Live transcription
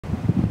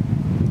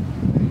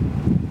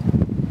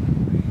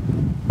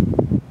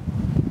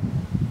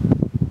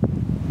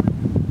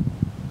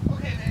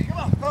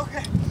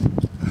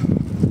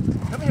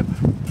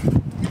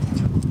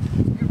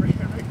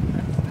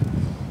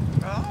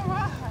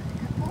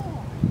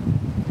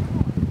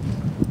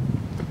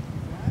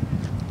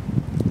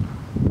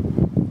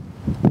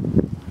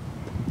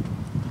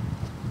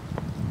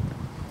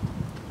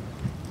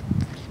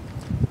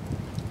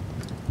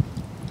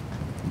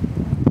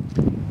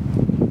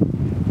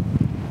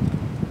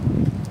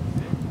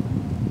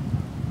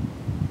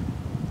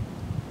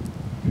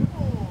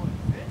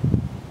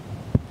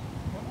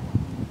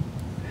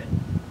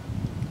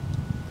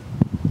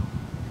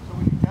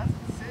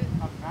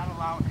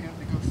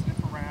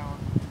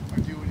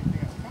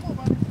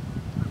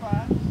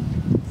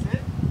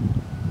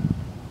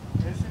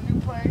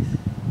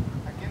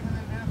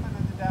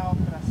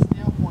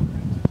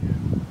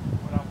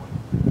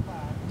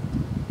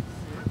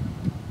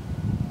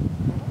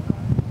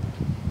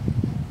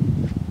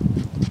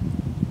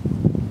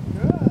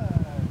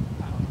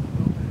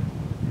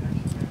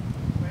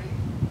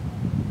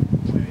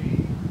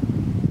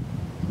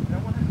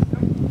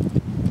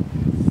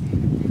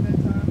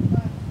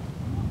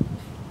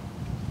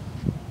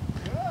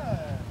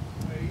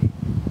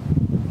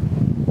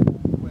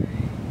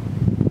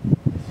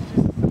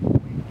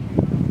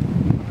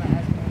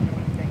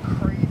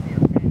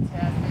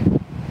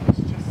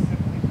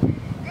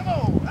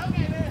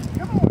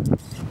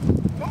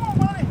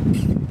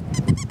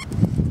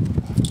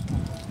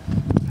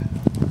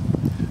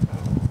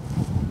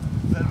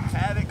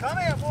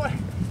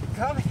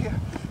come here.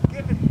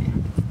 Give it here.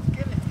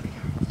 Give it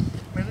here.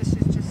 Man, this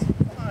is just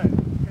fun.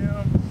 You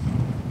know,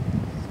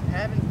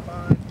 having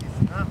fun.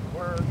 It's not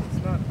work. It's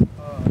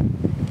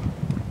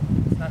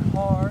not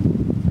hard.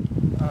 And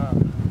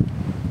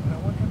I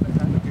want him to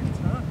have a good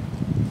time.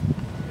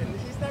 And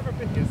he's never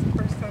been here. It's the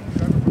first time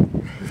he's ever been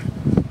here.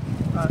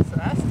 So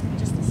asking him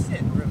just to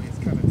sit really is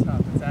kind of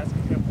tough. It's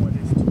asking him what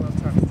is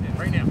 12 times 10.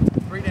 Right now.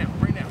 Right now.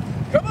 Right now.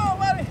 Come on,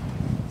 buddy.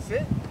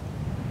 Sit.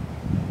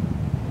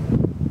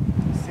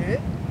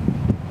 Sit.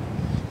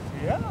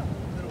 Yeah.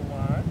 Little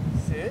one.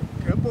 Sit.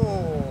 Good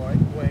boy.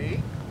 Wait.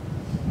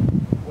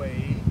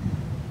 Wait.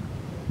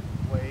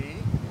 Wait.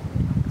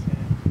 10,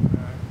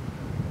 9,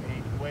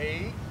 8.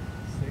 Wait.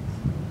 6,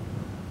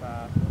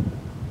 5,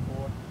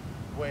 4.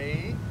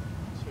 Wait.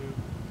 2,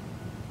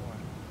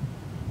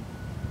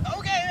 1.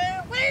 Okay,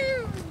 man.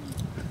 Woo!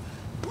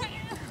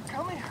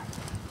 Come here.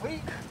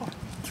 Wait.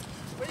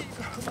 Wait.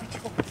 My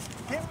toy.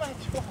 Give my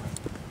toy.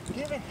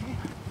 Give it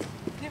here.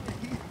 Give it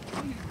here.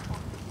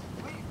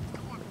 Wait.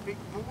 Come on, big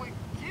boy.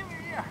 Give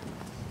it here.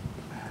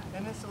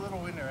 And it's a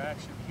little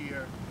interaction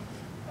here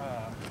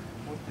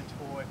with the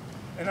toy.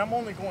 And I'm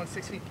only going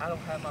 6 feet. I don't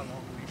have my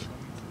long leash on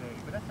me today,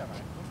 but that's all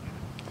right.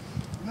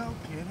 Go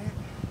get it.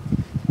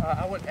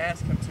 I wouldn't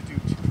ask him to do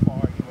too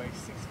far anyway.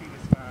 6 feet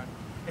is fine.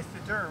 It's the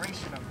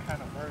duration I'm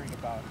kind of worried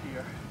about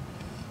here.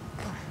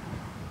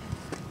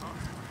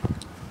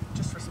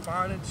 Just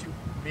responding to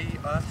me,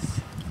 us,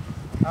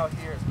 out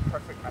here is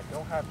perfect. I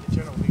don't have the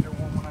general leader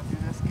one when I do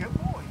this. Good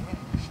boy, yeah,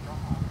 you're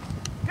strong.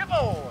 Good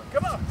boy,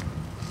 come on.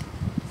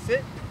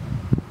 Sit.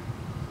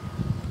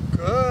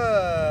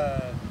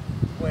 Good.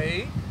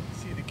 Wait,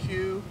 see the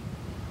cue.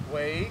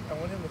 Wait, I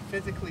want him to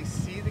physically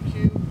see the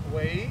cue.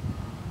 Wait.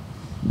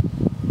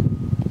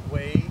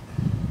 Wait.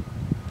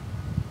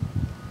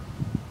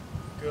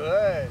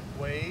 Good.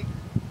 Wait.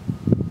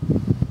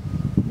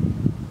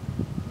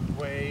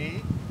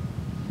 Wait.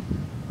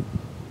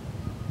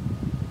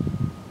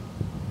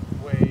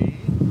 Wait.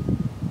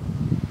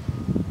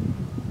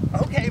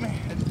 Okay,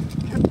 man.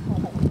 Good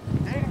boy.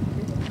 Dane.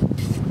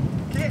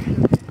 Get the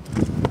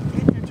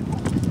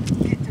toy.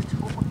 Get the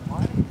toy,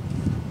 buddy.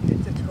 Get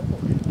the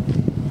toy.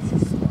 This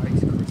is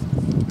Clyde's Christmas.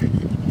 Good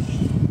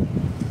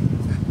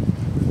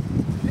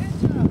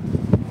job.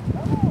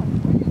 Come on.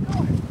 Where you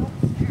going? Don't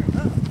scare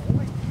up,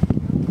 boy.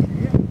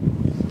 Yeah.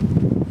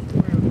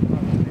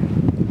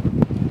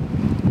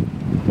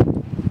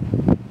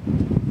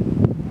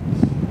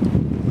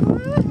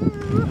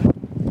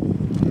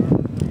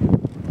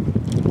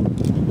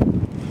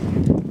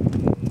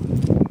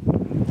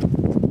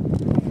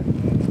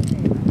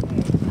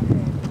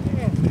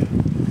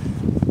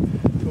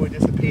 Toy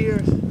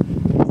disappears.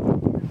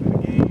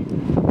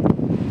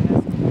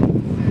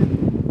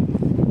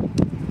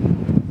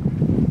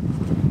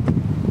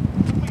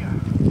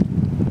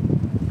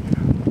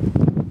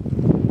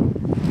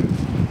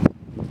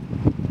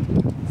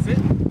 Sit.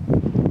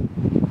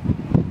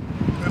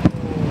 Good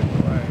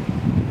boy.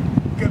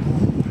 Good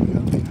boy.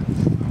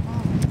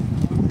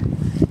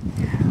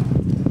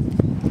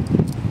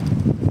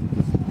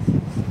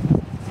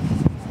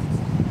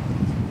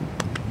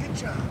 Good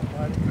job,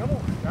 buddy. Come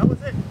on. That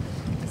was it.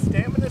 The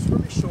stamina's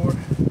really short.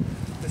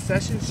 The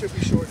session should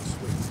be short and sweet.